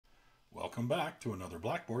Welcome back to another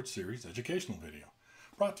Blackboard series educational video,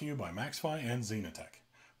 brought to you by MaxFi and IntelliTraxx,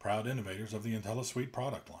 proud innovators of the IntelliSuite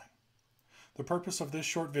product line. The purpose of this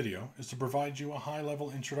short video is to provide you a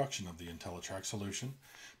high-level introduction of the IntelliTraxx solution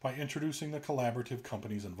by introducing the collaborative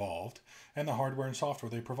companies involved and the hardware and software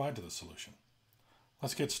they provide to the solution.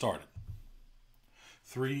 Let's get started.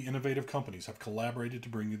 3 innovative companies have collaborated to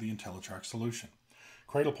bring you the IntelliTraxx solution.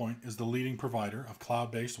 Cradlepoint is the leading provider of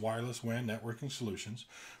cloud-based wireless WAN networking solutions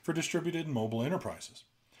for distributed and mobile enterprises.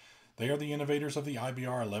 They are the innovators of the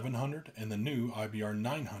IBR 1100 and the new IBR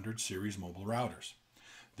 900 series mobile routers.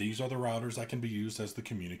 These are the routers that can be used as the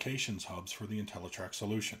communications hubs for the IntelliTraxx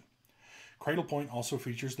solution. Cradlepoint also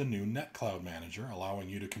features the new NetCloud Manager, allowing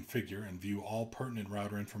you to configure and view all pertinent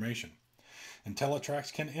router information.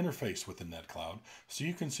 IntelliTraxx can interface with the NetCloud so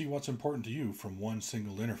you can see what's important to you from one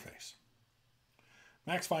single interface.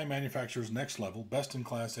 MaxFi manufactures next-level,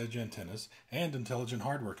 best-in-class edge antennas and intelligent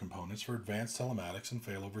hardware components for advanced telematics and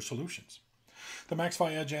failover solutions. The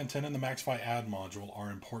MaxFi Edge Antenna and the MaxFi Ad Module are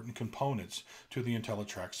important components to the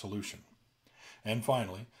IntelliTraxx solution. And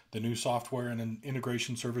finally, the new software and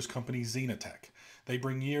integration service company Zenatech. They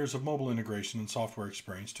bring years of mobile integration and software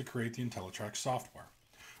experience to create the IntelliTraxx software.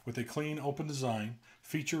 With a clean, open design,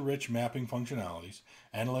 feature-rich mapping functionalities,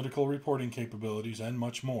 analytical reporting capabilities, and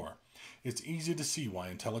much more, it's easy to see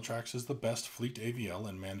why IntelliTraxx is the best fleet AVL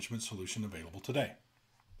and management solution available today.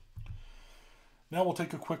 Now we'll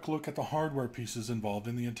take a quick look at the hardware pieces involved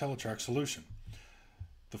in the IntelliTraxx solution.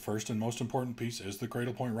 The first and most important piece is the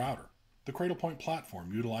Cradlepoint router. The Cradlepoint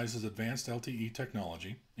platform utilizes advanced LTE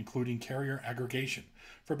technology, including carrier aggregation,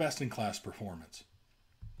 for best-in-class performance.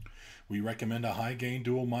 We recommend a high-gain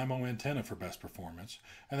dual MIMO antenna for best performance,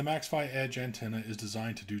 and the MaxFi Edge antenna is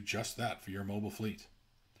designed to do just that for your mobile fleet.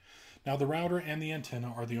 Now, the router and the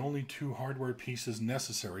antenna are the only 2 hardware pieces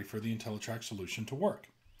necessary for the IntelliTraxx solution to work.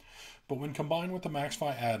 But when combined with the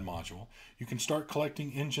MaxFi Ad module, you can start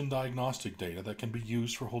collecting engine diagnostic data that can be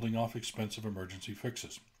used for holding off expensive emergency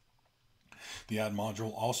fixes. The Ad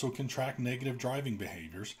module also can track negative driving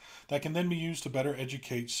behaviors that can then be used to better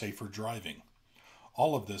educate safer driving.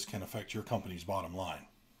 All of this can affect your company's bottom line.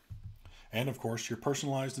 And of course, your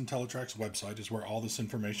personalized IntelliTraxx website is where all this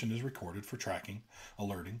information is recorded for tracking,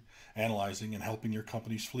 alerting, analyzing, and helping your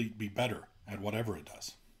company's fleet be better at whatever it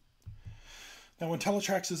does. Now,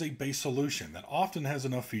 IntelliTraxx is a base solution that often has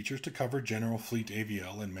enough features to cover general fleet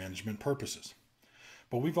AVL and management purposes.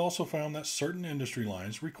 But we've also found that certain industry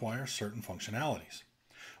lines require certain functionalities.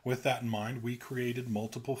 With that in mind, we created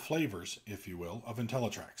multiple flavors, if you will, of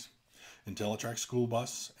IntelliTraxx. IntelliTraxx School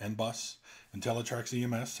Bus and Bus, IntelliTraxx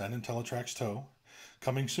EMS, and IntelliTraxx Tow.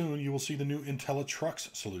 Coming soon, you will see the new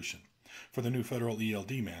IntelliTraxx solution for the new federal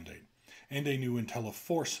ELD mandate, and a new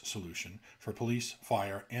IntelliForce solution for police,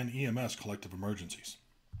 fire, and EMS collective emergencies.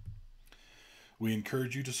 We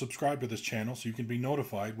encourage you to subscribe to this channel so you can be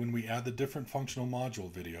notified when we add the different functional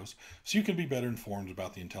module videos so you can be better informed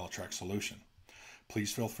about the IntelliTraxx solution.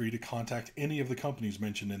 Please feel free to contact any of the companies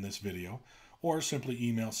mentioned in this video, or simply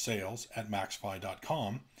email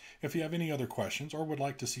sales@maxfi.com if you have any other questions or would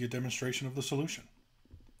like to see a demonstration of the solution.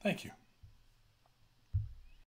 Thank you.